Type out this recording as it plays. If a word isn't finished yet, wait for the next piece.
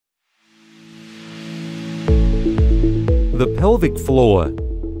The pelvic floor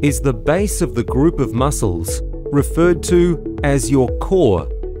is the base of the group of muscles referred to as your core.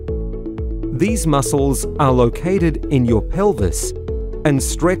 These muscles are located in your pelvis and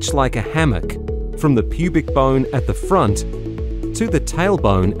stretch like a hammock from the pubic bone at the front to the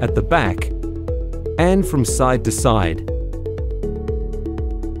tailbone at the back and from side to side.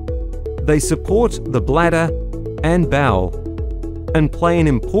 They support the bladder and bowel and play an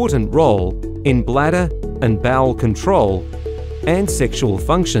important role in bladder and bowel control and sexual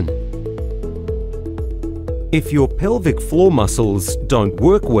function. If your pelvic floor muscles don't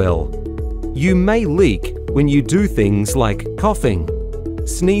work well, you may leak when you do things like coughing,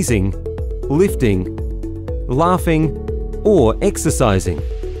 sneezing, lifting, laughing, or exercising.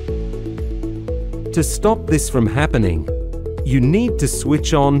 To stop this from happening, you need to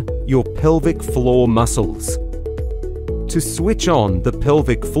switch on your pelvic floor muscles. To switch on the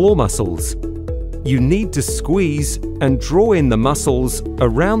pelvic floor muscles, you need to squeeze and draw in the muscles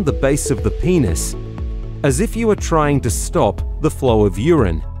around the base of the penis, as if you are trying to stop the flow of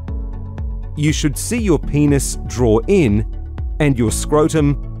urine. You should see your penis draw in and your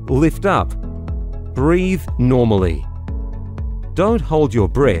scrotum lift up. Breathe normally. Don't hold your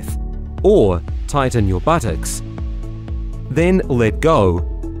breath or tighten your buttocks. Then let go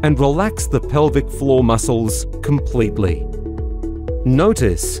and relax the pelvic floor muscles completely.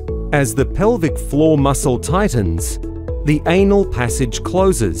 Notice, as the pelvic floor muscle tightens, the anal passage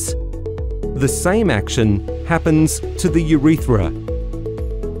closes. The same action happens to the urethra.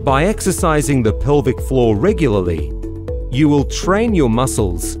 By exercising the pelvic floor regularly, you will train your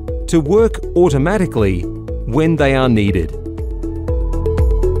muscles to work automatically when they are needed.